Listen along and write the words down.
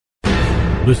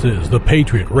This is the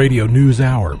Patriot Radio News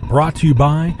Hour, brought to you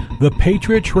by the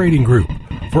Patriot Trading Group.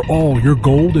 For all your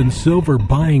gold and silver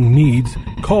buying needs,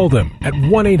 call them at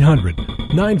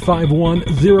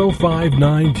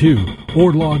 1-800-951-0592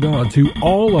 or log on to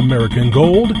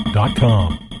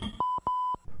allamericangold.com.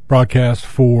 Broadcast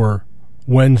for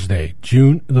Wednesday,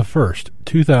 June the 1st,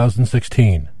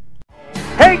 2016.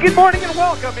 Hey, good morning and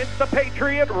welcome. It's the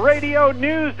Patriot Radio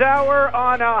News Hour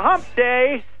on a hump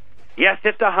day. Yes,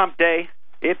 it's a hump day.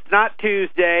 It's not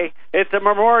Tuesday. It's a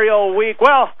Memorial Week.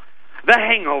 Well, the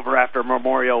hangover after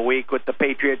Memorial Week with the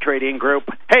Patriot Trading Group.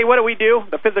 Hey, what do?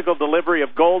 The physical delivery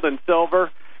of gold and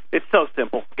silver. It's so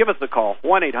simple. Give us a call,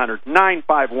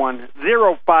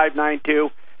 1-800-951-0592.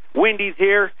 Wendy's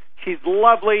here. She's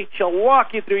lovely. She'll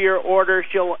walk you through your order.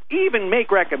 She'll even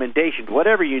make recommendations,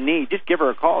 whatever you need. Just give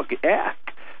her a call. Ask.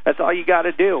 That's all you got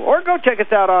to do. Or go check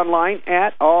us out online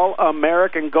at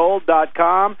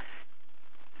allamericangold.com.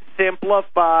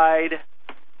 Simplified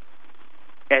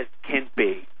as can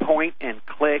be. Point and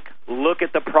click. Look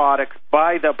at the products.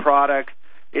 Buy the products.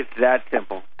 It's that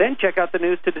simple. Then check out the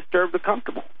news to disturb the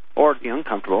comfortable or the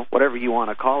uncomfortable, whatever you want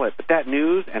to call it. But that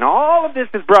news and all of this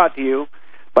is brought to you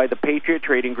by the Patriot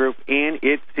Trading Group and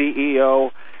its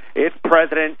CEO, its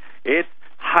president, its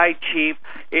high chief,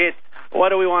 its, what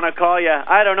do we want to call you?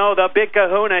 I don't know, the big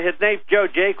kahuna. His name's Joe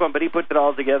Jaquin, but he puts it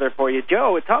all together for you.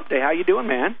 Joe, it's hump day. How you doing,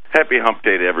 man? Happy hump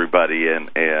day to everybody, and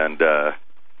it's a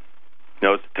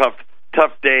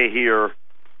tough day here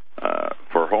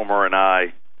for Homer and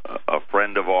I. A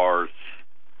friend of ours,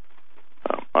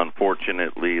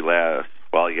 unfortunately,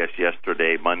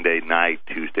 yesterday, Monday night,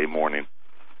 Tuesday morning,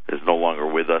 is no longer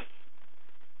with us,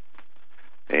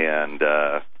 and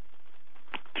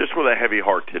just with a heavy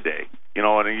heart today. And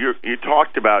you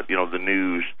talked about, the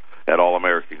news at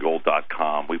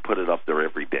allamericangold.com. We put it up there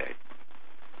every day.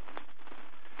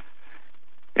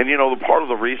 And, the part of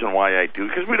the reason why I do,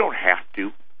 because we don't have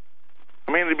to.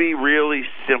 I mean, it'd be really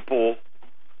simple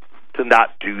to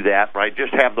not do that, right?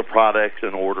 Just have the products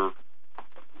in order.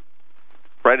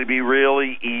 Right? It'd be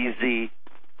really easy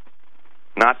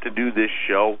not to do this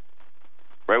show.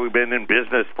 Right? We've been in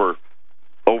business for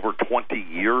over 20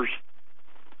 years.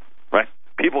 Right?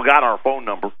 People got our phone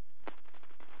number.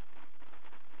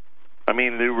 I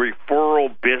mean, the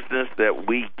referral business that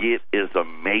we get is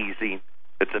amazing.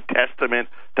 It's a testament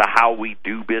to how we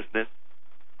do business.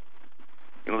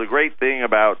 The great thing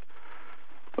about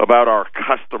our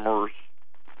customers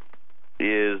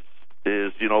is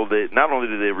they not only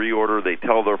do they reorder, they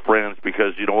tell their friends,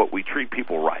 because you know what, we treat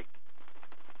people right.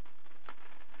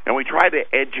 And we try to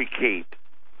educate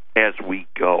as we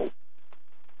go.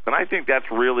 And I think that's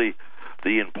really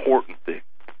the important thing.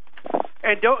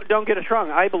 And don't get us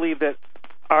wrong. I believe that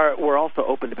we're also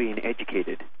open to being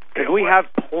educated, because we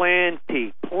have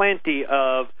plenty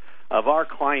of our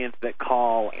clients that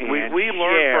call and we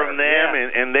learn from them,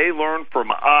 and they learn from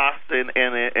us,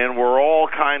 and we're all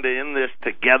kind of in this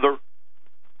together.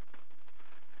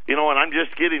 And I'm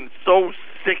just getting so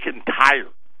sick and tired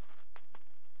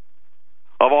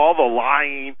of all the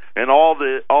lying and all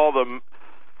the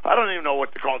I don't even know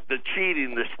what to call it, the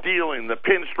cheating, the stealing, the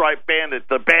pinstripe bandits,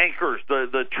 the bankers,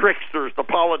 the tricksters, the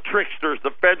politricksters,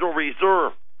 the Federal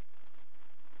Reserve.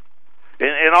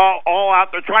 And all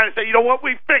out there trying to say, you know what,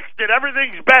 we fixed it,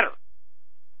 everything's better.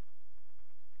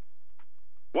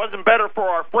 Wasn't better for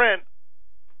our friend.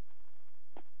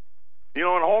 And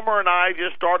Homer and I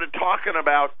just started talking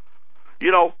about,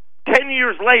 10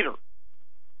 years later,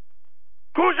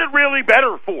 who's it really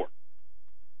better for?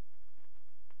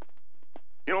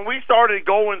 We started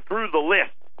going through the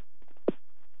list.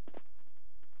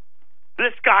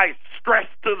 This guy's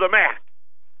stressed to the max.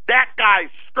 That guy's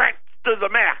stressed to the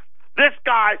max. This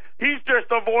guy, he's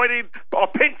just avoiding a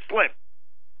pink slip.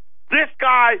 This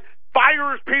guy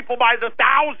fires people by the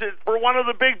thousands for one of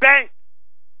the big banks.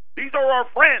 These are our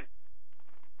friends.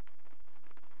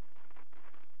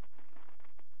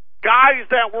 Guys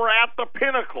that were at the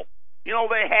pinnacle.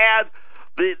 They had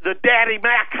the Daddy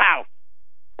Mac house,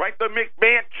 right? The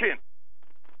McMansion.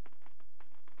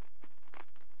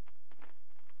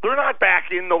 They're not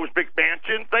back in those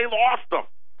McMansions. They lost them.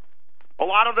 A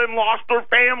lot of them lost their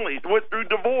families, went through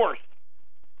divorce.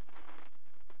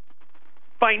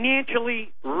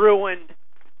 Financially ruined.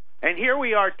 And here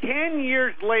we are 10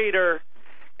 years later,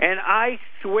 and I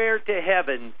swear to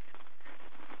heaven,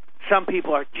 some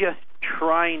people are just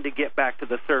trying to get back to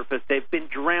the surface. They've been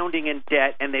drowning in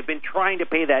debt, and they've been trying to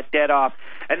pay that debt off,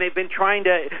 and they've been trying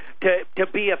to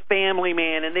be a family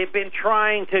man, and they've been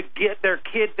trying to get their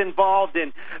kids involved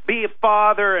and be a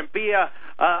father and be a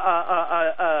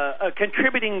a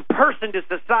contributing person to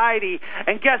society,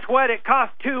 and guess what? It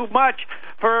costs too much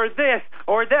for this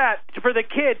or that for the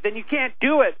kids, and you can't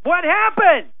do it. What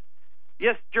happened?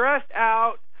 You're stressed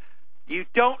out. You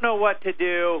don't know what to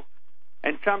do,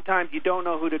 and sometimes you don't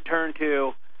know who to turn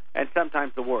to, and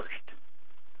sometimes the worst.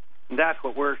 And that's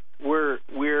what we're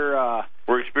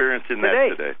experiencing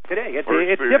that today. It's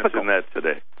experiencing difficult. that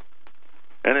today,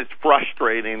 and it's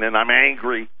frustrating, and I'm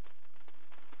angry.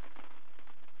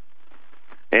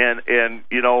 And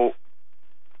you know,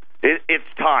 it's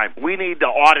time. We need to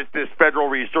audit this Federal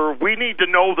Reserve. We need to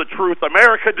know the truth.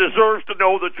 America deserves to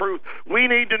know the truth. We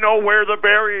need to know where the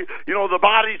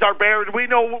bodies are buried. We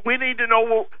need to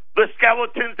know the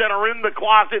skeletons that are in the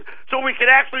closet so we can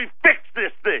actually fix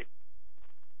this thing.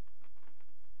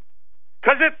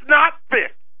 Because it's not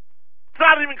fixed. It's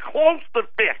not even close to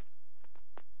fixed.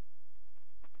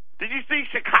 Did you see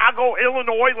Chicago,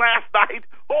 Illinois last night?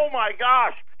 Oh, my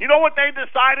gosh. You know what they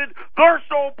decided? They're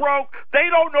so broke, they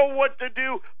don't know what to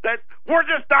do, that we're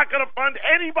just not going to fund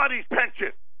anybody's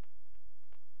pension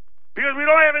because we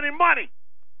don't have any money.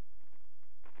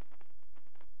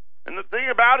 And the thing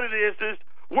about it is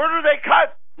where do they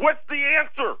cut? What's the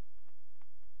answer?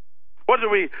 What do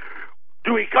we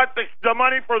cut the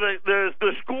money for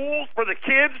the schools, for the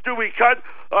kids? Do we cut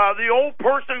the old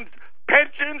person's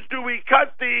pensions? Do we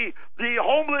cut the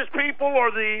homeless people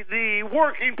or the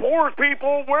working poor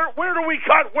people? Where do we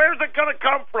cut? Where's it going to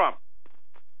come from?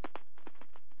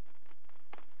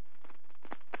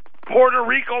 Puerto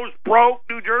Rico's broke.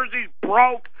 New Jersey's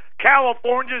broke.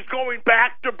 California's going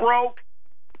back to broke.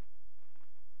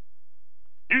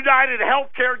 United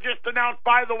Healthcare just announced,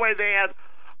 by the way, they had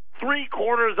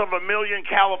 750,000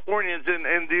 Californians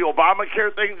in the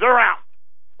Obamacare thing. They're out.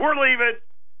 We're leaving.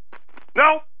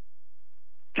 Nope.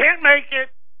 Can't make it.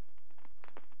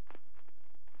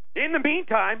 In the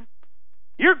meantime,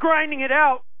 you're grinding it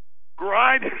out.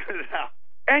 Grinding it out.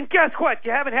 And guess what?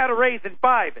 You haven't had a raise in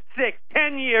 5, 6,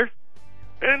 10 years.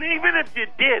 And even if you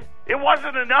did, it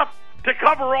wasn't enough to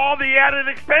cover all the added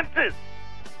expenses.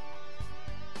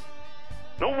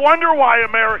 No wonder why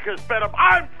America's fed up.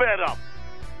 I'm fed up.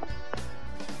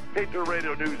 Patriot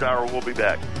Radio News Hour. We'll be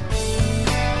back.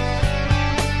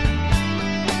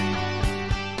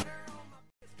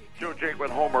 Joe Jaquin,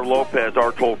 Homer Lopez,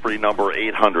 our toll-free number,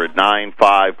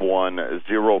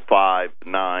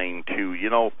 800-951-0592. You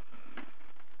know,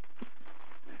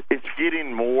 it's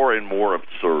getting more and more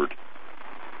absurd.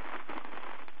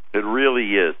 It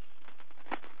really is.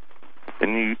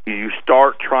 And you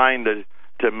start trying to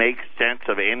make sense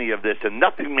of any of this, and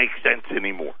nothing makes sense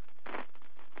anymore.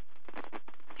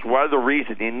 It's one of the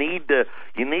reasons you need to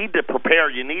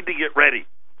prepare. You need to get ready.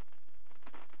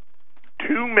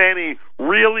 Too many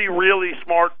really, really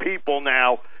smart people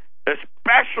now,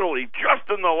 especially just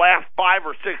in the last 5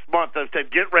 or 6 months, have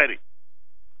said, get ready.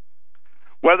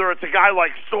 Whether it's a guy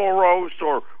like Soros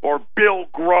or Bill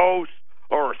Gross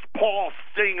or Paul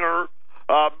Singer,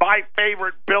 my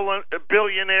favorite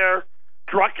billionaire,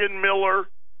 Druckenmiller,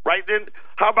 right? Then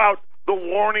how about the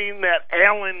warning that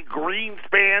Alan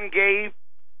Greenspan gave?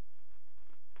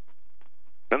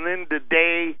 And then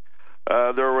today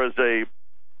there was a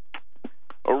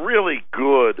really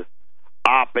good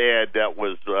op-ed that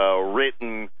was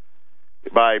written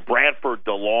by Bradford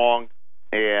DeLong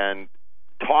and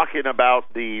talking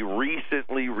about the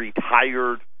recently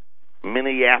retired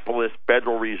Minneapolis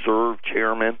Federal Reserve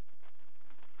chairman.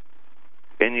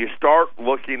 And you start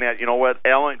looking at, you know what,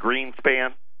 Alan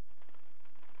Greenspan,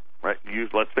 right?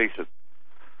 Let's face it,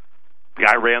 the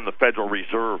guy ran the Federal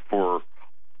Reserve for,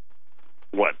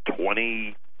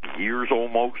 20 years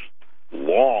almost?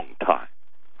 Long time.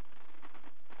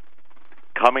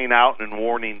 Coming out and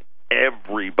warning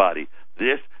everybody,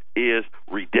 this is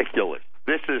ridiculous.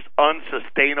 This is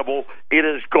unsustainable. It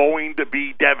is going to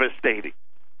be devastating.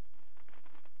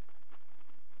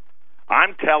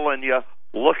 I'm telling you,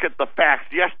 look at the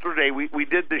facts. Yesterday, we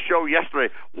did the show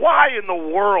yesterday. Why in the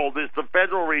world is the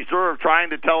Federal Reserve trying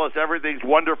to tell us everything's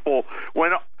wonderful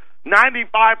when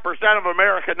 95% of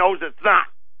America knows it's not?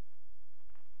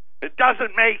 It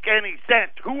doesn't make any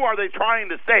sense. Who are they trying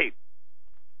to save?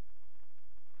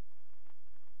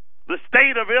 The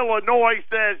state of Illinois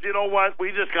says, you know what,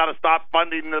 we just got to stop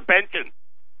funding the pension.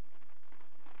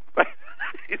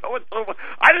 You know what?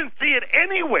 I didn't see it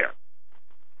anywhere.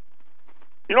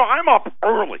 You know, I'm up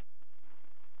early.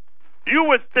 You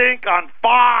would think on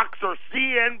Fox or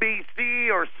CNBC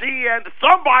or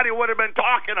somebody would have been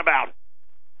talking about it.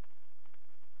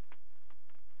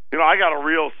 You know, I got a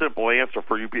real simple answer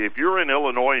for you. If you're in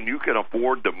Illinois and you can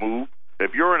afford to move,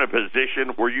 if you're in a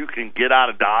position where you can get out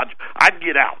of Dodge, I'd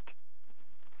get out.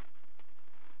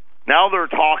 Now they're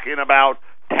talking about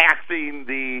taxing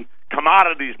the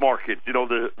commodities markets. You know,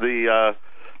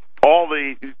 all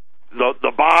the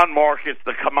bond markets,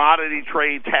 the commodity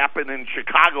trades happen in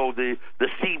Chicago. The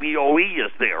CBOE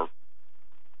is there.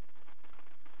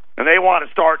 And they want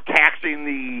to start taxing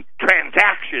the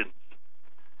transactions,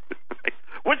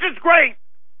 which is great.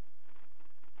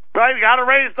 Right? You got to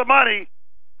raise the money.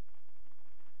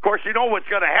 Of course, you know what's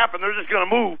going to happen. They're just going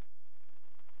to move.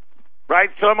 Right?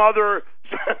 Some other,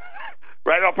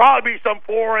 right? There'll probably be some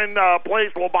foreign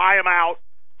place will buy them out.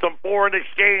 Some foreign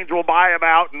exchange will buy them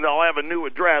out, and they'll have a new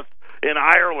address in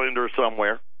Ireland or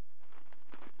somewhere.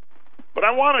 But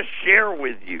I want to share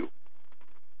with you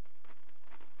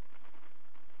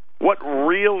what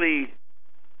really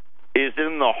is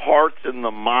in the hearts and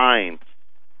the minds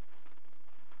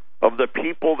of the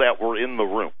people that were in the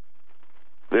room.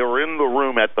 They were in the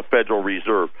room at the Federal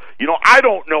Reserve. You know, I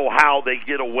don't know how they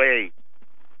get away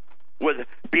with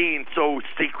being so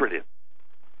secretive.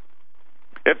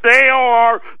 If they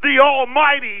are the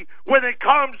almighty when it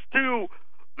comes to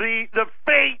the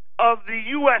fate of the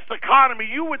U.S. economy,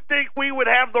 you would think we would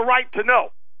have the right to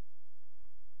know.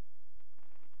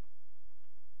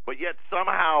 But yet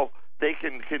somehow they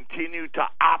can continue to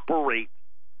operate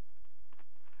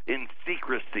in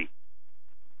secrecy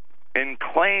and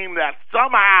claim that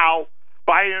somehow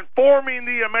by informing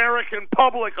the American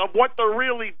public of what they're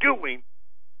really doing,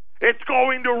 it's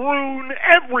going to ruin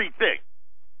everything.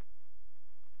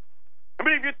 I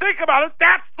mean, if you think about it,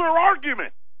 that's their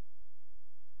argument.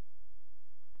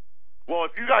 Well,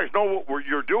 if you guys know what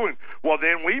you're doing, well,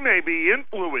 then we may be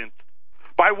influenced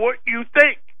by what you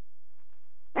think.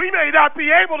 We may not be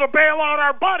able to bail out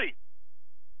our buddy.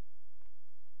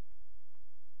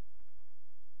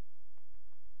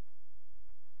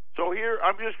 So here,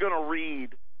 I'm just going to read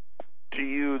to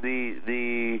you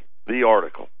the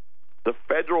article. The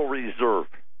Federal Reserve,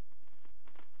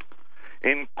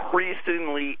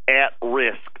 increasingly at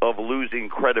risk of losing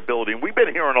credibility. And we've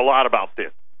been hearing a lot about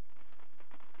this.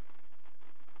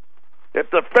 If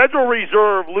the Federal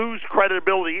Reserve lose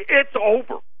credibility, it's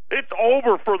over. It's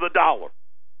over for the dollar.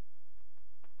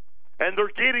 And they're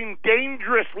getting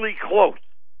dangerously close.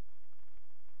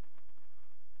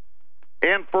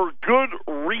 And for good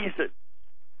reason.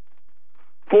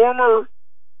 Former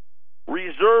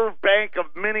Reserve Bank of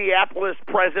Minneapolis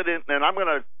president, and I'm going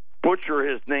to butcher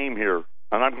his name here,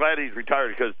 and I'm glad he's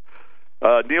retired because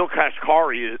Neil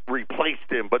Kashkari replaced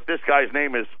him, but this guy's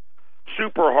name is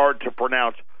super hard to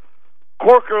pronounce.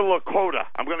 Corker Lakota.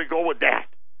 I'm going to go with that.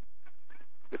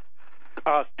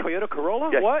 Toyota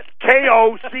Corolla? Yes. What?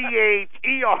 Kocherlakota.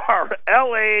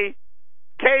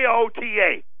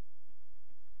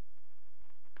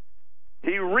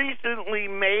 He recently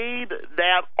made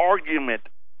that argument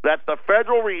that the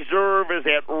Federal Reserve is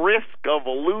at risk of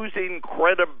losing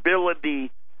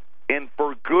credibility, and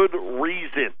for good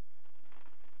reason.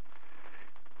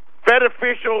 Fed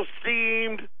officials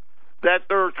seemed that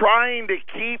they're trying to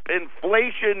keep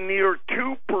inflation near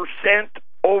 2%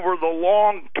 over the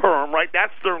long term, right?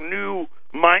 That's their new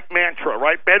mantra,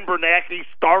 right? Ben Bernanke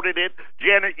started it.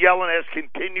 Janet Yellen has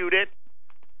continued it,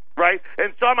 right?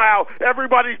 And somehow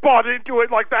everybody's bought into it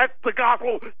like that's the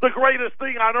gospel, the greatest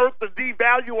thing on earth to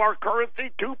devalue our currency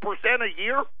 2% a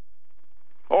year.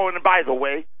 Oh, and by the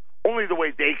way, only the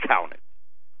way they count it,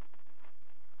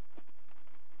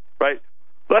 right?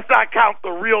 Let's not count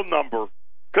the real number,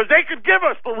 because they could give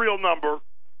us the real number,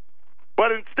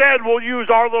 but instead we'll use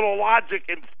our little logic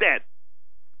instead.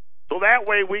 So that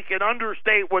way we can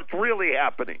understate what's really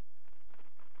happening.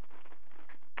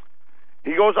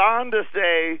 He goes on to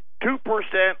say 2%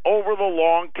 over the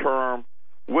long term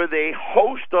with a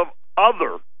host of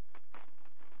other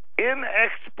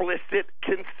inexplicit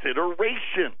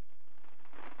considerations.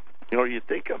 You know, you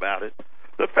think about it,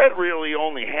 the Fed really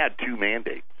only had two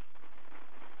mandates.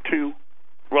 Two.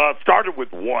 Well, it started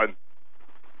with one,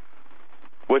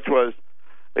 which was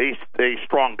a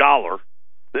strong dollar.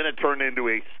 Then it turned into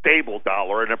a stable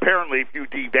dollar. And apparently if you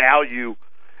devalue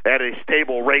at a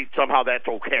stable rate, somehow that's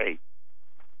okay.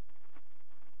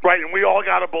 Right? And we all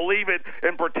got to believe it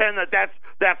and pretend that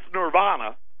that's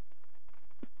nirvana.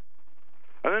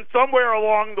 And then somewhere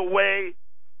along the way,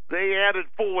 they added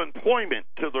full employment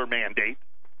to their mandate.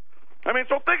 I mean,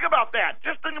 so think about that.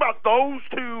 Just think about those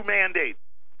two mandates.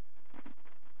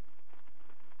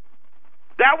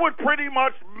 That would pretty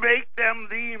much make them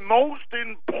the most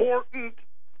important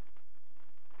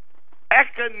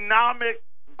economic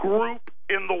group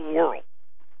in the world.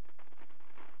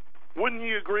 Wouldn't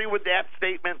you agree with that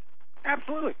statement?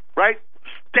 Absolutely. Right?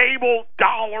 Stable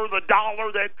dollar, the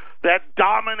dollar that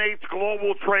dominates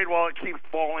global trade. Well, it keeps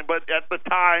falling, but at the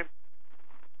time,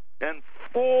 and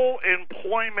full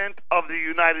employment of the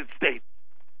United States.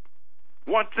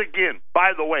 Once again,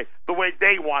 by the way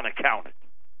they want to count it.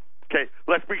 Okay,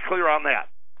 let's be clear on that.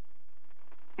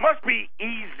 Must be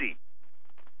easy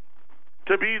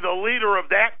to be the leader of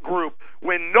that group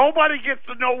when nobody gets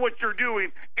to know what you're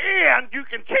doing and you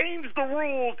can change the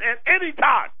rules at any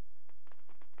time.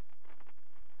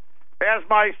 As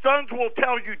my sons will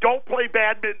tell you, don't play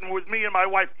badminton with me and my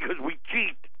wife because we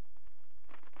cheat.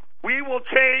 We will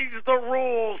change the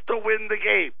rules to win the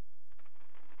game.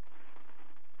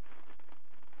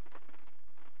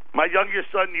 My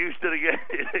youngest son used that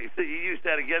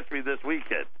against me this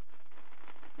weekend.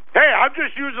 Hey, I'm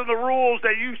just using the rules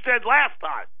that you said last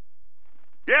time.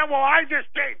 Yeah, well, I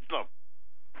just changed them.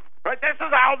 Right? This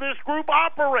is how this group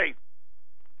operates.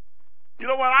 You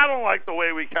know what? I don't like the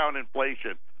way we count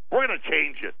inflation. We're going to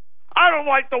change it. I don't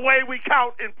like the way we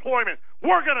count employment.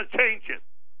 We're going to change it.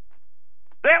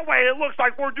 That way it looks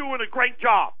like we're doing a great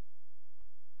job.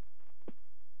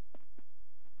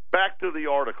 Back to the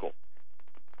article.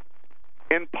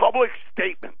 In public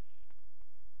statements,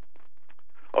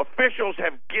 officials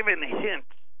have given hints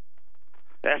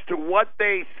as to what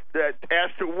these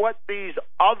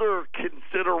other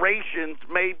considerations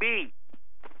may be.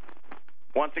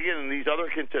 Once again, these other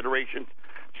considerations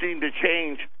seem to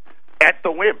change at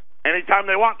the whim. Anytime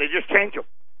they want, they just change them.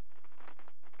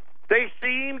 They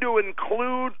seem to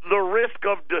include the risk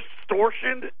of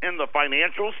distortion in the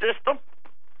financial system,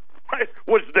 right,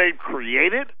 which they've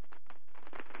created.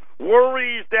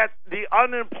 Worries that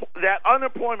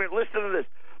unemployment, listen to this,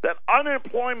 that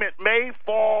unemployment may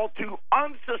fall to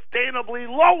unsustainably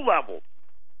low levels.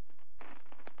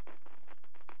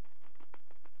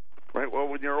 Right, well,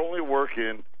 when you're only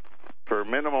working for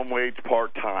minimum wage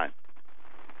part-time,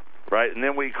 right, and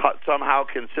then we somehow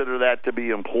consider that to be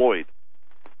employed.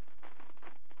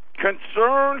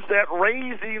 Concerns that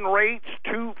raising rates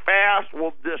too fast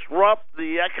will disrupt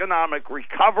the economic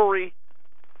recovery,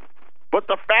 but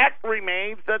the fact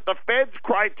remains that the Fed's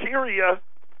criteria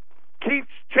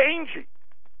keeps changing.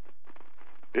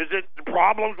 Is it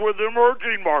problems with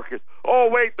emerging markets? Oh,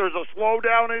 wait, there's a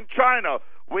slowdown in China.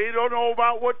 We don't know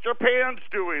about what Japan's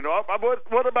doing.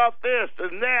 What about this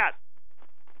and that?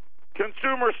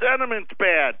 Consumer sentiment's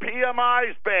bad.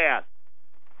 PMI's bad.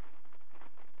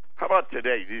 How about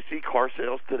today? Do you see car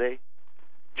sales today?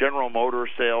 General Motors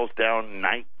sales down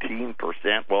 19%,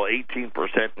 well,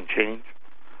 18% and change.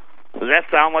 Does that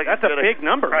sound like that's a big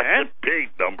number, man? That's a big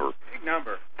number. Big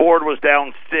number. Ford was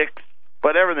down 6%,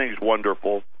 but everything's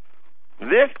wonderful.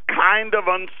 This kind of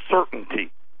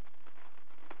uncertainty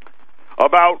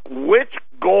about which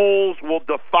goals will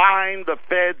define the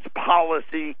Fed's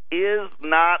policy is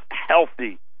not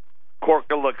healthy,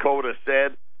 Corker Lakota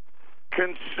said.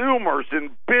 Consumers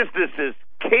and businesses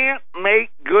can't make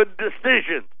good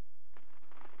decisions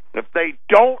if they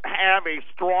don't have a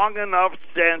strong enough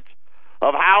sense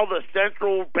of how the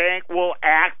central bank will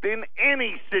act in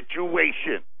any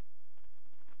situation.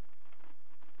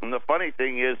 And the funny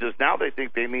thing is now they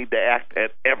think they need to act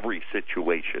at every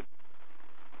situation.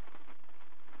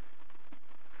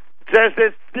 It says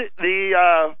that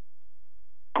the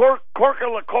Corker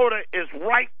Lakota is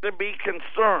right to be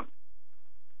concerned.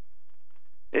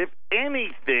 If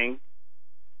anything,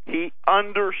 he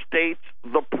understates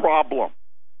the problem.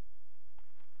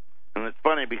 And it's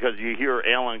funny because you hear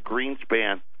Alan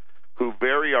Greenspan, who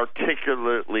very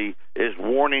articulately is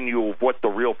warning you of what the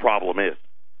real problem is.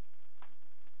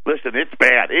 Listen, it's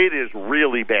bad. It is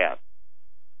really bad.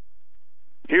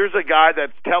 Here's a guy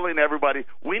that's telling everybody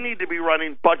we need to be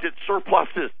running budget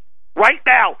surpluses right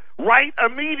now, right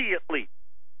immediately.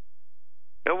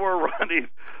 And we're running,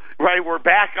 right, we're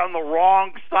back on the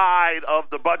wrong side of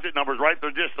the budget numbers, right?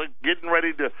 They're just getting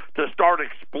ready to start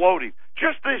exploding.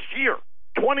 Just this year,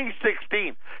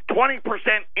 2016,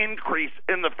 20% increase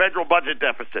in the federal budget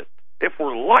deficit. If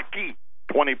we're lucky,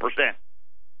 20%.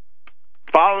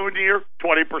 Following year,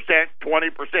 20%,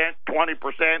 20%,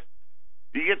 20%.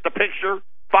 You get the picture?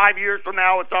 5 years from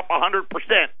now, it's up 100%.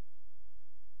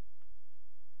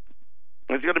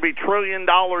 It's going to be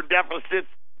trillion-dollar deficits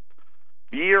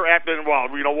year after. Well,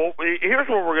 here's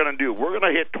what we're going to do. We're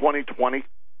going to hit 2020.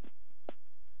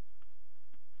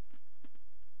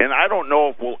 And I don't know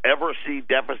if we'll ever see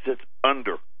deficits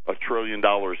under $1 trillion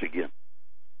again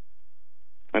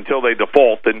until they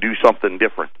default and do something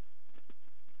different.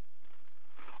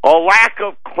 A lack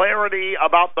of clarity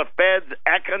about the Fed's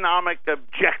economic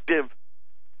objective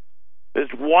is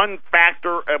one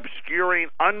factor obscuring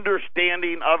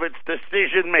understanding of its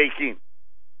decision-making.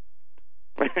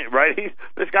 Right?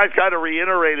 This guy's kind of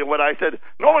reiterated what I said.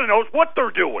 Nobody knows what they're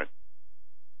doing.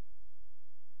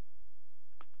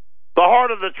 The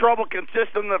heart of the trouble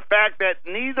consists in the fact that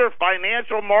neither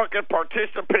financial market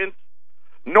participants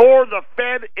nor the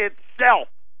Fed itself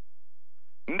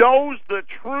knows the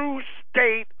true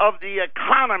state of the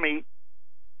economy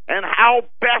and how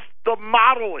best to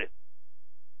model it.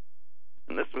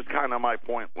 And this was kind of my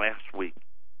point last week.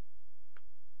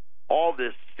 All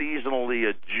this seasonally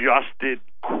adjusted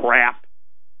crap.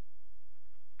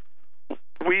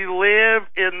 We live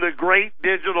in the great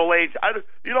digital age.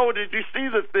 Did you see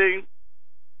the thing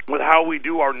with how we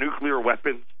do our nuclear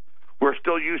weapons? We're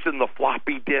still using the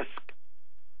floppy disk.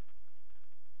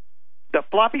 The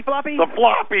floppy? The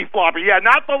floppy. Yeah,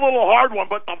 not the little hard one,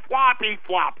 but the floppy.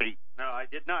 No, I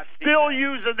did not see Still that.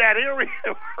 using that area,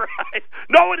 right?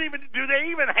 No one do they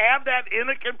even have that in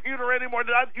a computer anymore?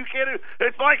 You can't.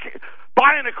 It's like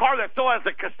buying a car that still has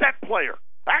a cassette player.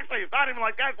 Actually, it's not even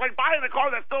like that. It's like buying a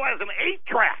car that still has an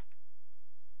 8-track.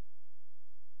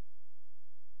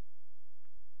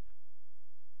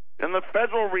 And the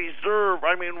Federal Reserve,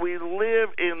 we live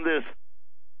in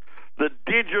the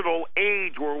digital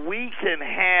age where we can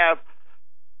have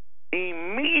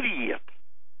immediate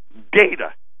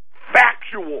data,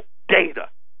 factual data,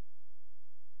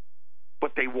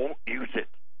 but they won't use it.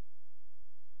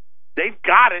 They've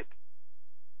got it,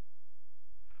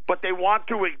 but they want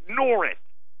to ignore it.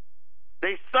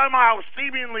 They somehow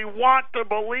seemingly want to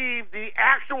believe the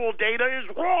actual data is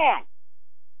wrong.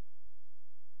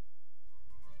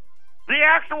 The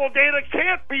actual data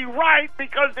can't be right,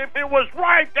 because if it was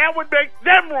right, that would make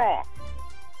them wrong.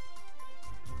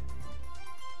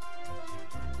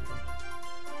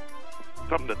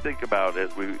 Something to think about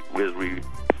as we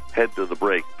head to the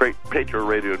break. Patriot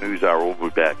Radio News Hour. We'll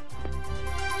be back.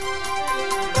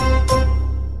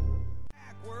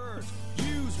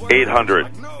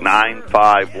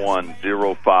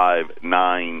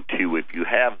 (800-951-0592). If you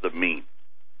have the means,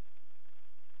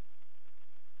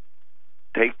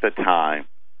 take the time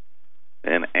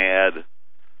and add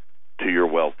to your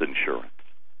wealth insurance,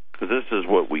 because this is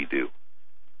what we do.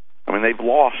 They've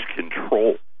lost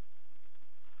control.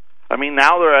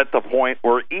 Now they're at the point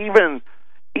where even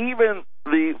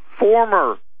the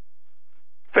former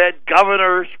Fed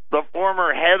governors, the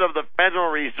former head of the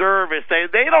Federal Reserve, is saying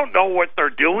they don't know what they're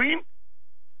doing.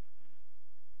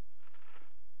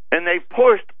 And they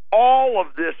pushed all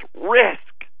of this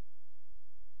risk.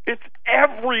 It's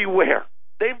everywhere.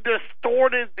 They've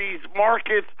distorted these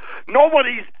markets.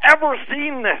 Nobody's ever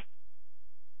seen this.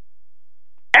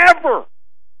 Ever.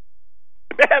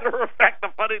 Matter of fact, the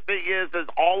funny thing is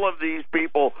all of these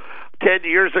people 10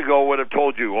 years ago would have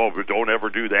told you, but don't ever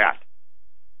do that.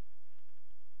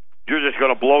 You're just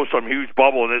going to blow some huge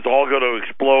bubble and it's all going to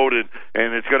explode and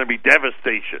it's going to be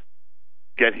devastation.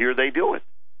 Yet here they do it.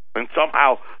 And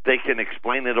somehow they can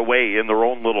explain it away in their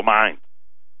own little mind.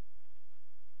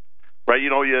 Right?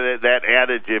 That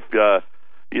adage, if, the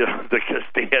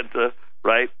Costanza,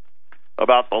 right,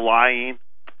 about the lying.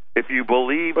 If you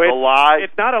believe the lie.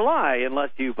 It's not a lie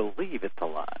unless you believe it's a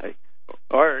lie.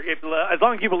 Or as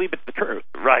long as you believe it's the truth.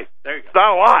 Right. There you go. It's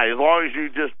not a lie as long as you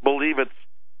just believe it's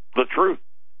the truth.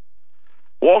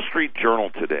 Wall Street Journal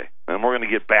today, and we're going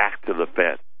to get back to the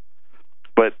Fed,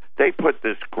 but they put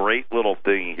this great little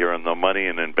thing here in the money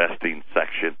and investing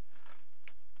section.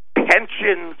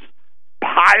 Pensions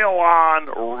pile on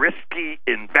risky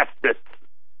investments.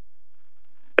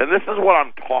 And this is what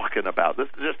I'm talking about. This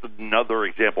is just another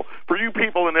example. For you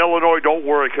people in Illinois, don't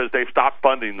worry, because they've stopped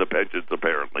funding the pensions,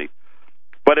 apparently.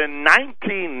 But in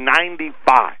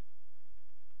 1995,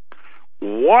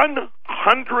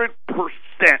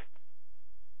 100%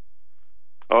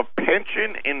 of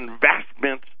pension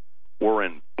investments were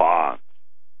in bonds.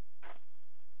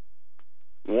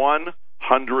 100%.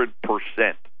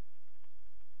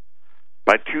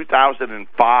 By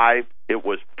 2005, it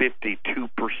was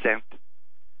 52%.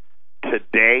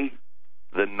 Today,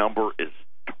 the number is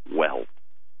 12.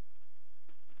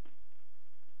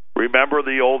 Remember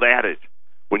the old adage,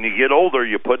 when you get older,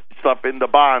 you put stuff into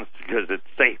bonds because it's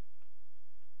safe.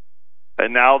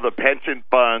 And now the pension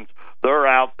funds, they're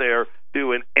out there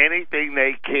doing anything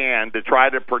they can to try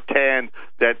to pretend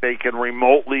that they can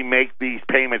remotely make these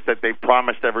payments that they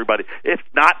promised everybody. It's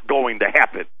not going to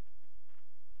happen.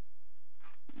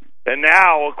 And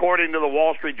now, according to the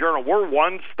Wall Street Journal, we're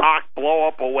one stock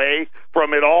blow-up away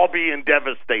from it all being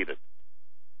devastated.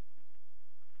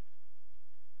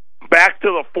 Back to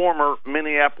the former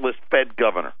Minneapolis Fed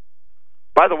governor.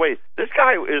 By the way, this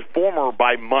guy is former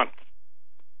by months.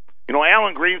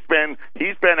 Alan Greenspan,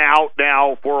 he's been out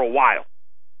now for a while.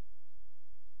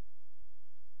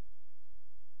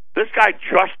 This guy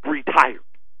just retired.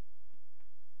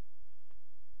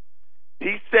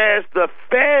 He says the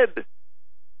Fed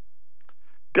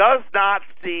does not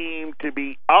seem to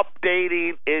be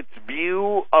updating its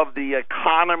view of the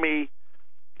economy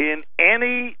in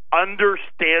any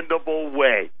understandable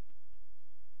way.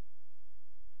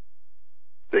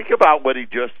 Think about what he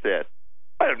just said.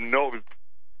 I don't know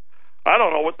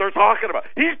what they're talking about.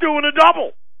 He's doing a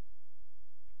double.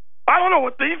 I don't know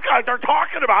what these guys are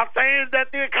talking about, saying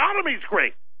that the economy's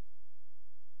great.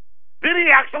 Then he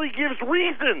actually gives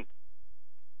reasons.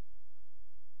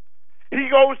 He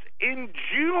goes, in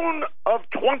June of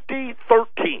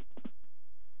 2013,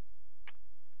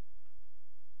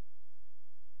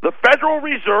 the Federal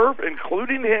Reserve,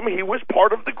 including him, he was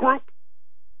part of the group,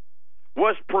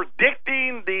 was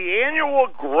predicting the annual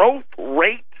growth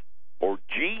rate, or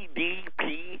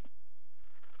GDP,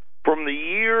 from the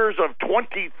years of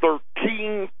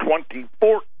 2013,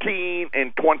 2014,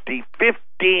 and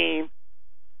 2015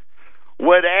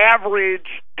 would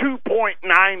average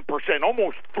 2.9%,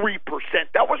 almost 3%.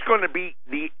 That was going to be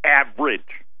the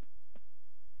average.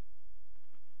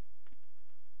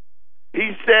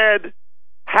 He said,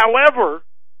 however,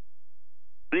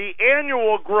 the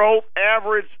annual growth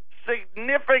averaged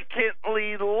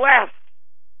significantly less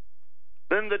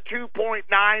than the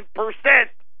 2.9%.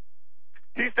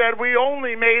 He said we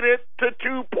only made it to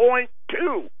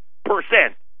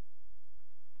 2.2%.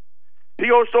 He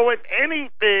goes, so if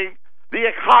anything, the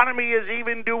economy is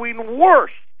even doing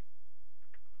worse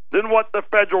than what the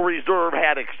Federal Reserve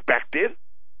had expected.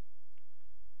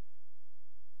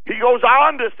 He goes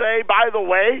on to say, by the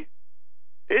way,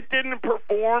 it didn't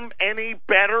perform any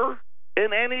better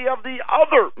in any of the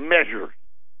other measures,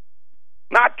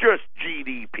 not just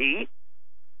GDP.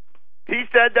 He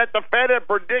said that the Fed had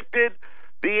predicted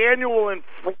the annual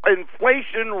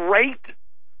inflation rate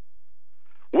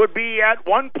would be at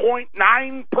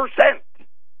 1.9%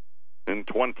 in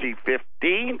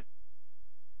 2015.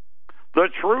 The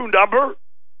true number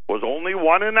was only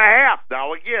 1.5%.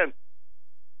 Now again,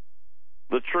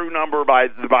 the true number by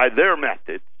their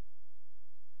methods.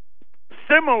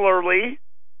 Similarly,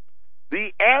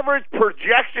 the average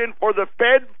projection for the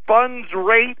Fed funds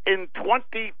rate in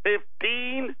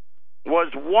 2015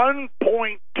 was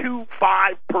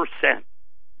 1.25%.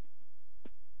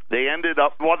 They ended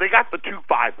up, they got the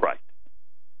 2.5 right.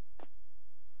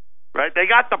 Right? They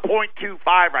got the 0.25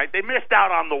 right. They missed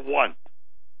out on the 1.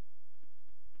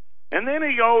 And then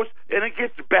he goes, and it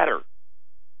gets better.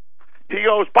 He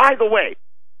goes, by the way,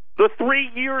 the 3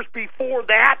 years before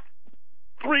that,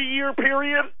 3-year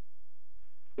period,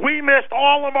 we missed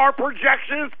all of our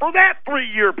projections for that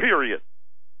 3-year period.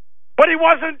 But he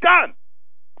wasn't done.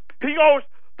 He goes,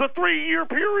 the 3-year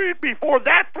period before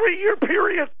that 3-year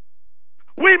period,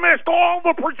 we missed all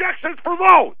the projections for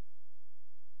those.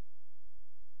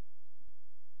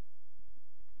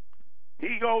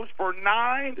 He goes, for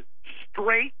 9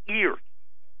 straight years.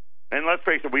 And let's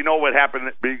face it, we know what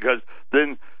happened, because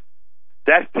then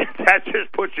that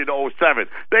just puts you to 07.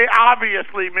 They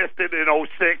obviously missed it in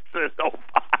 06 and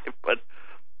 05, but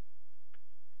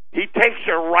he takes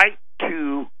you right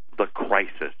to the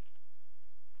crisis.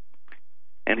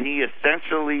 And he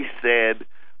essentially said,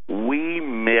 we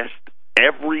missed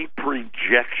every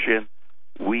projection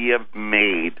we have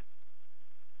made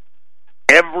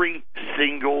every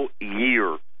single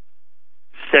year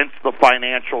since the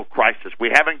financial crisis. We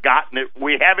haven't gotten it.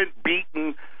 We haven't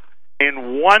beaten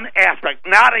in one aspect,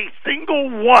 not a single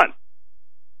one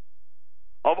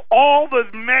of all the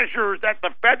measures that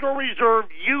the Federal Reserve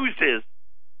uses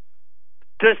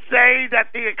to say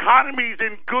that the economy is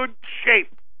in good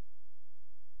shape.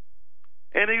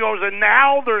 And he goes, and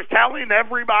now they're telling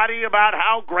everybody about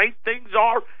how great things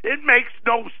are. It makes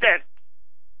no sense.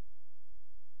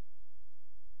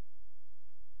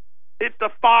 It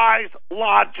defies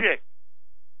logic.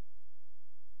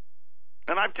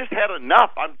 And I've just had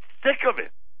enough. I'm sick of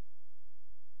it.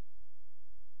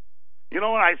 You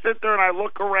know, when I sit there and I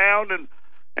look around, and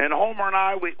Homer and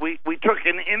I, we took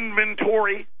an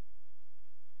inventory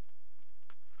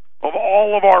of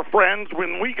all of our friends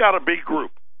when we got a big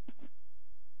group.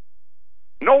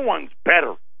 No one's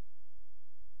better.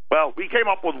 Well, we came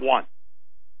up with one.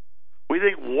 We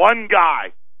think one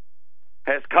guy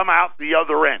has come out the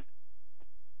other end.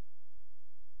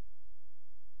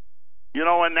 You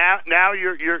know, and now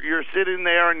you're sitting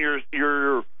there and you're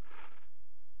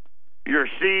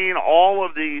seeing all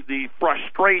of the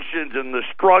frustrations and the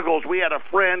struggles. We had a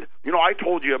friend, you know, I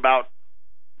told you about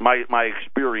my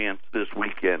experience this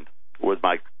weekend with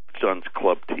my son's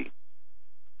club team.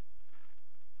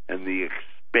 And the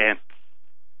expense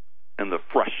and the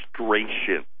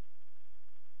frustration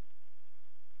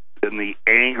and the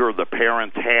anger the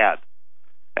parents had.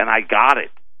 And I got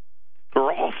it. They're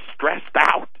all stressed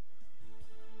out.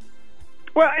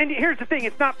 Well, and here's the thing.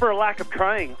 It's not for a lack of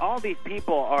trying. All these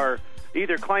people are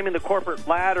either climbing the corporate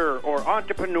ladder or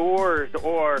entrepreneurs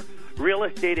or real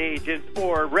estate agents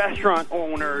or restaurant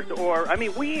owners or, I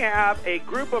mean, we have a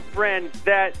group of friends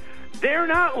that they're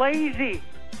not lazy.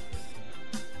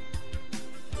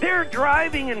 They're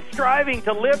driving and striving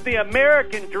to live the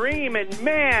American dream, and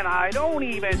man, I don't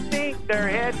even think their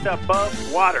head's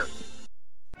above water.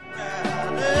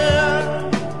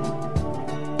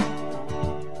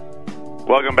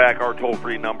 Welcome back. Our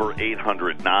toll-free number,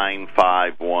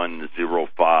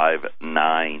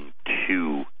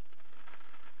 800-951-0592.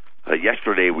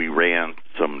 Yesterday we ran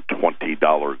some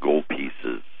 $20 gold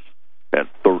pieces at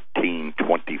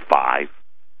 $13.25.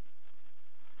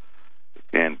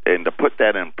 And to put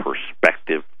that in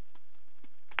perspective,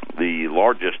 the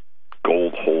largest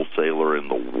gold wholesaler in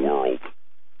the world,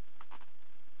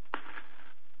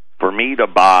 for me to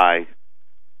buy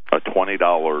a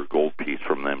 $20 gold piece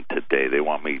from them today, they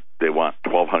want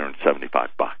 $1,275.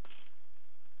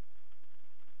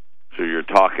 So you're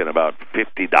talking about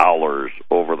 $50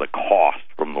 over the cost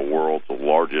from the world's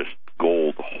largest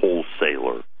gold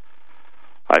wholesaler.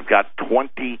 I've got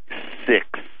 26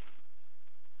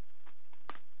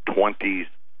 20s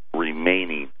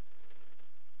remaining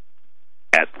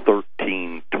at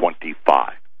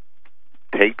 $13.25.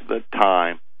 Take the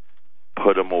time,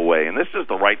 put them away. And this is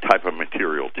the right type of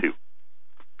material, too.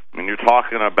 I mean, you're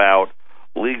talking about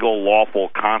legal, lawful,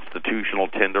 constitutional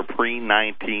tender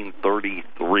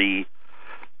pre-1933.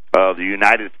 The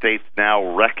United States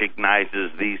now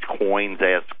recognizes these coins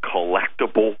as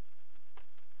collectible.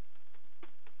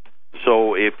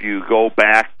 So if you go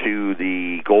back to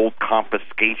the Gold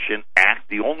Confiscation Act,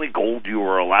 the only gold you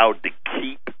were allowed to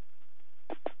keep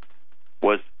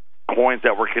was coins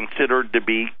that were considered to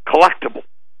be collectible.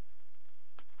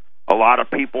 A lot of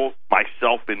people,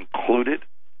 myself included,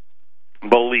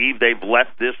 believe they've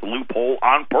left this loophole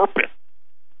on purpose,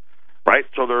 right?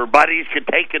 So their buddies can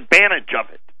take advantage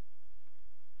of it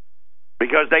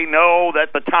because they know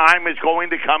that the time is going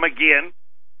to come again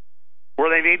where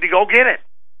they need to go get it.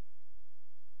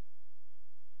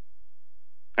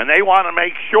 And they want to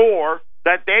make sure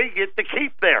that they get to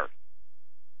keep theirs.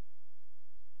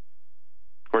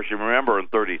 Of course, you remember in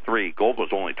 33, gold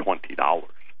was only $20.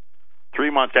 3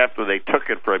 months after they took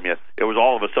it from you, it was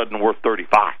all of a sudden worth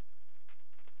 $35.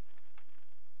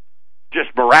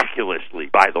 Just miraculously,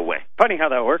 by the way. Funny how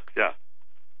that works. Yeah.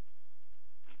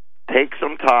 Take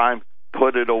some time,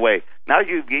 put it away. Now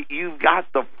you've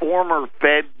got the former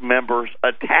Fed members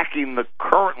attacking the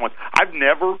current ones. I've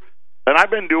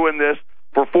been doing this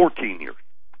for 14 years.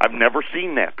 I've never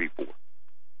seen that before.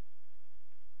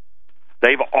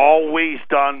 They've always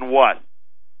done what?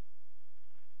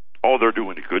 Oh, they're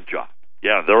doing a good job.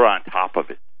 Yeah, they're on top of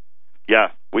it.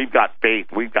 Yeah, we've got faith.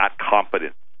 We've got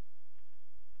confidence.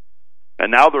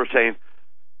 And now they're saying,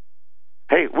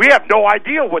 hey, we have no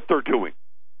idea what they're doing.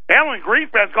 Alan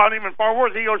Greenspan's gone even far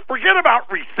worse. He goes, forget about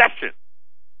recession.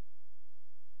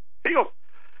 He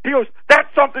goes,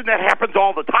 that's something that happens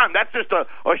all the time. That's just a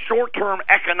short-term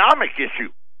economic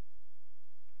issue.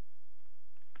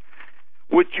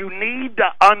 What you need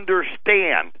to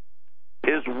understand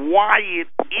is why it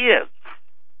is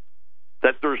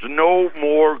that there's no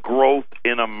more growth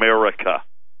in America.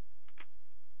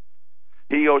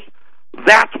 He goes,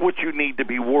 that's what you need to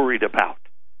be worried about.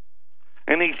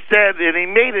 And he said, and he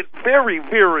made it very,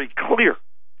 very clear.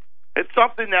 It's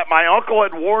something that my uncle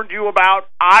had warned you about,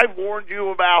 I've warned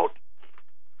you about,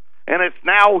 and it's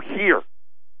now here,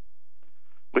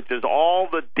 which is all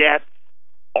the debt,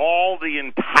 all the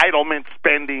entitlement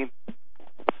spending.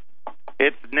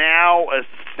 It's now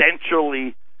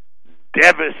essentially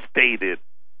devastated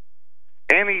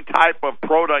any type of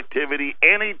productivity,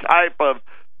 any type of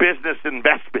business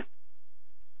investment.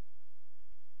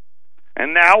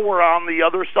 And now we're on the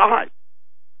other side,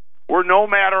 where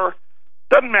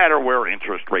doesn't matter where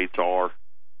interest rates are.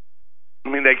 I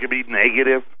mean, they can be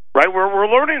negative, right? We're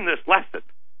learning this lesson.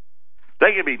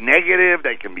 They can be negative,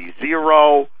 they can be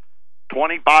 0,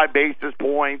 25 basis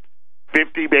points,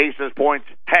 50 basis points.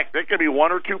 Heck, they could be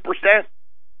 1 or 2%.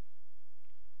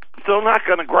 Still not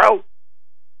going to grow.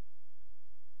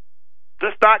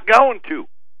 Just not going to.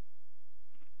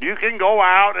 You can go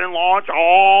out and launch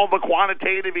all the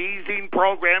quantitative easing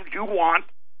programs you want.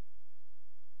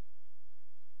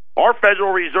 Our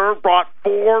Federal Reserve brought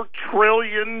 $4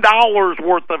 trillion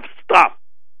worth of stuff.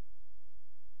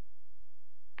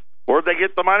 Where'd they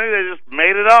get the money? They just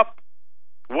made it up.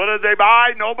 What did they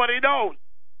buy? Nobody knows.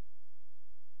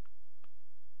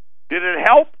 Did it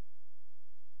help?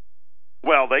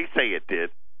 Well, they say it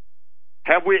did.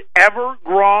 Have we ever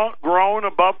grown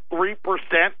above 3%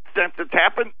 since it's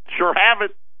happened? Sure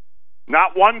haven't.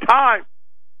 Not one time.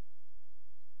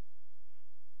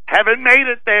 Haven't made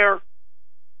it there.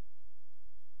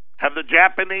 Have the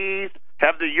Japanese,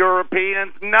 have the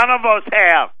Europeans, none of us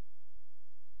have.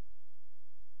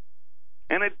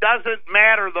 And it doesn't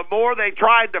matter. The more they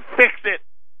tried to fix it,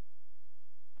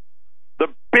 the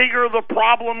bigger the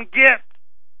problem gets.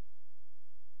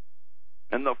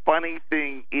 And the funny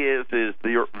thing is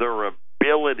their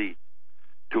ability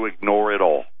to ignore it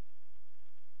all.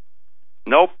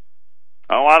 Nope.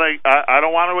 I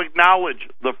don't want to acknowledge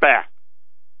the fact.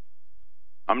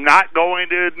 I'm not going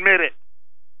to admit it.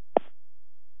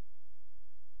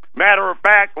 Matter of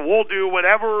fact, we'll do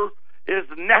whatever is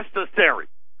necessary.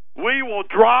 We will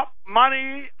drop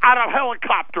money out of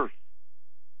helicopters.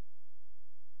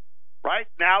 Right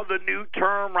now, the new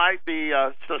term, right,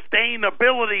 the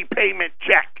sustainability payment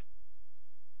check.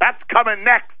 That's coming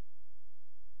next.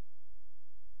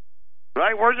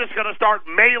 Right, we're just going to start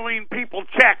mailing people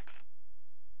checks.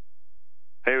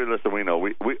 Hey, listen, we know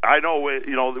we've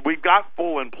got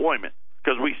full employment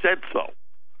because we said so,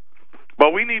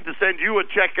 but we need to send you a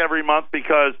check every month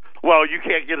because, well, you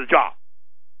can't get a job.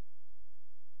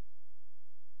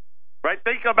 Right?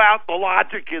 Think about the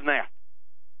logic in that.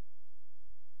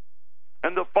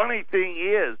 And the funny thing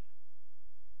is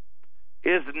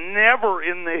never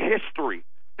in the history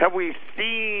have we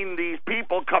seen these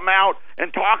people come out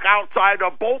and talk outside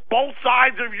of both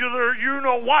sides of you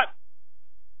know what.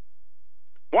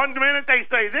 One minute they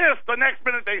say this, the next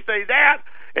minute they say that,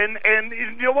 and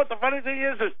you know what the funny thing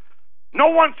is no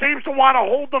one seems to want to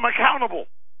hold them accountable.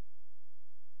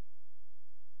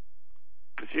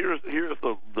 Because here's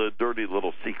the dirty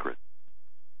little secret.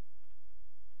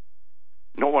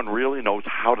 No one really knows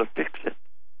how to fix it.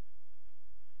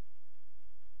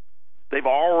 They've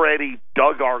already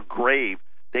dug our grave.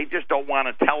 They just don't want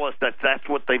to tell us that that's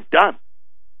what they've done.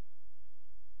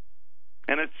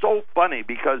 And it's so funny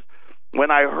because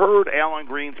when I heard Alan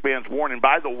Greenspan's warning,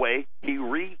 by the way, he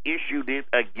reissued it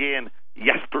again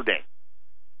yesterday.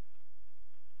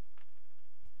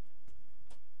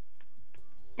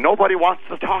 Nobody wants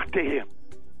to talk to him.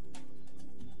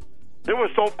 It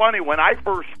was so funny. When I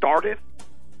first started,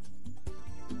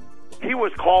 he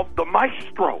was called the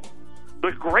maestro,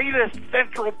 the greatest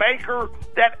central banker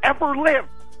that ever lived.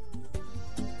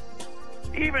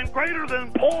 Even greater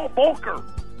than Paul Volcker.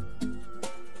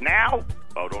 Now,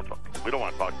 don't talk. We don't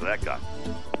want to talk to that guy.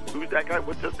 Who's that guy?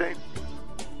 What's his name?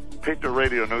 Patriot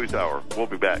Radio News Hour. We'll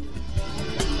be back.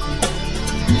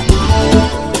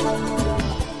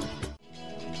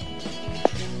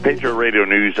 Patriot Radio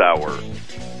News Hour.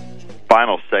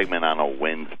 Final segment on a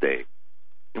Wednesday.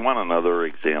 You want another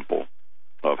example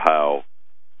of how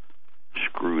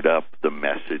screwed up the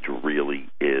message really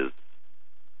is?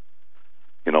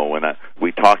 You know, when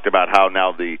we talked about how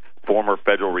now the former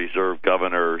Federal Reserve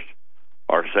governors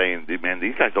are saying, man,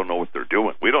 these guys don't know what they're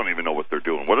doing. We don't even know what they're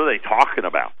doing. What are they talking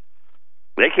about?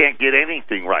 They can't get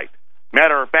anything right.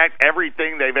 Matter of fact,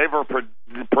 everything they've ever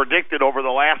predicted over the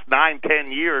last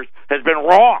 9-10 years has been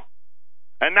wrong.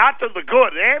 And not to the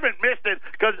good. They haven't missed it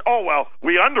because,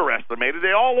 we underestimated.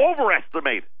 They all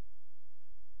overestimated.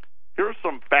 Here's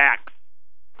some facts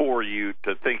for you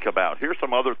to think about. Here's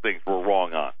some other things we're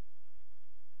wrong on.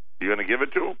 You going to give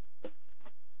it to him?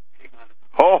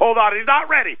 Oh, hold on. He's not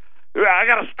ready. I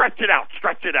got to stretch it out.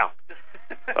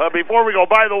 Before we go,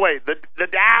 by the way, the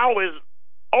Dow is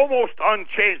almost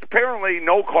unchanged. Apparently,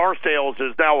 no car sales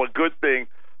is now a good thing.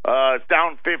 It's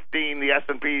down 15. The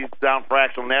S&P is down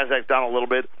fractional. NASDAQ's down a little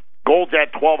bit. Gold's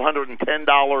at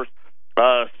 $1,210.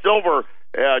 Silver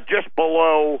just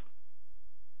below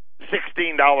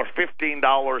 $16,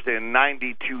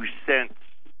 $15.92.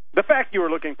 The fact you were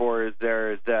looking for is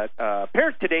that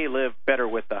parents today live better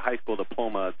with a high school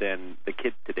diploma than the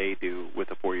kids today do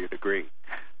with a 4-year degree.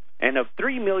 And of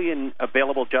 3 million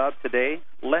available jobs today,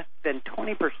 less than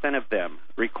 20% of them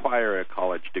require a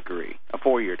college degree, a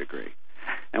 4-year degree.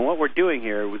 And what we're doing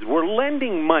here is we're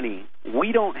lending money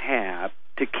we don't have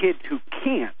to kids who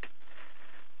can't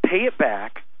pay it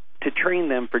back to train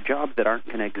them for jobs that aren't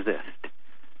going to exist.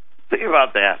 Think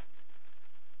about that.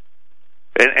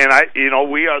 And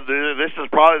this is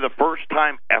probably the first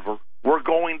time ever we're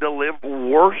going to live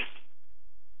worse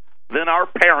than our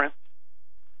parents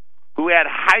who had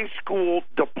high school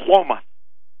diplomas.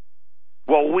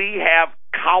 Well, we have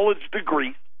college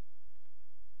degrees.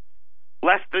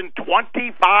 Less than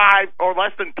 25 or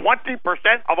less than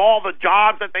 20% of all the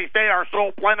jobs that they say are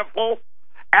so plentiful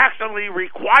actually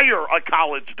require a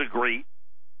college degree.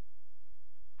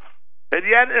 And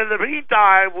yet, in the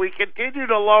meantime, we continue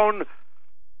to loan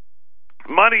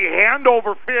money hand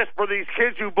over fist for these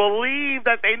kids who believe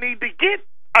that they need to get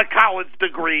a college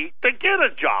degree to get a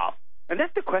job. And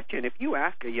that's the question. If you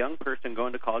ask a young person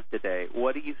going to college today,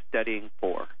 what are you studying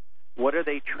for? What are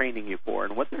they training you for?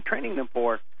 And what they're training them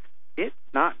for, it's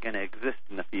not going to exist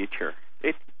in the future.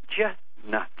 It's just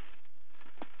nuts.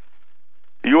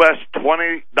 U.S.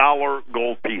 $20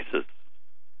 gold pieces.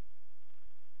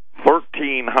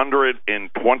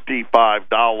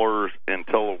 $1,325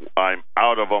 until I'm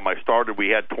out of them. I started, we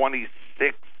had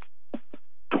 26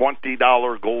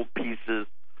 $20 gold pieces,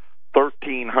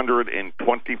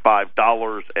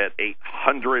 $1,325 at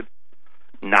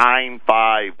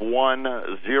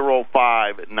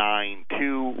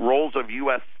 800-951-0592. Rolls of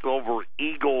U.S. Silver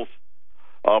Eagles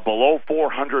below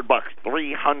 $400,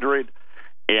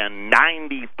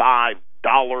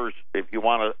 $395 if you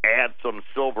want to add some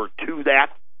silver to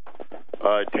that.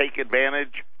 Take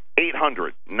advantage.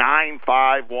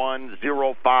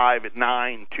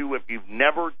 800-951-0592 if you've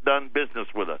never done business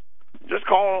with us. Just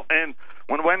call, and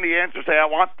when Wendy answers, say, I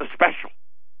want the special.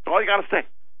 That's all you got to say.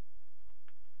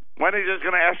 Wendy's just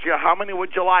going to ask you, how many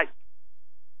would you like?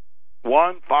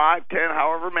 1, 5, 10,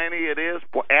 however many it is.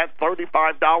 Add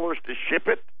 $35 to ship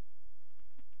it.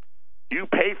 You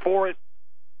pay for it,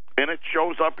 and it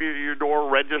shows up at your door,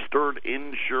 registered,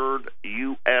 insured,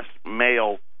 U.S.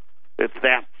 mail. It's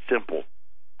that simple.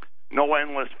 No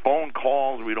endless phone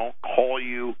calls. We don't call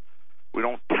you. We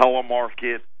don't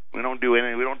telemarket. We don't do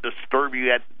anything. We don't disturb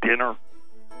you at dinner.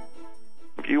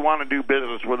 If you want to do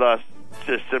business with us,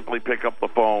 just simply pick up the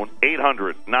phone.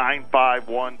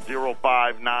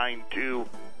 800-951-0592.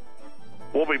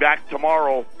 We'll be back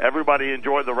tomorrow. Everybody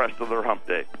enjoy the rest of their hump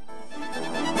day.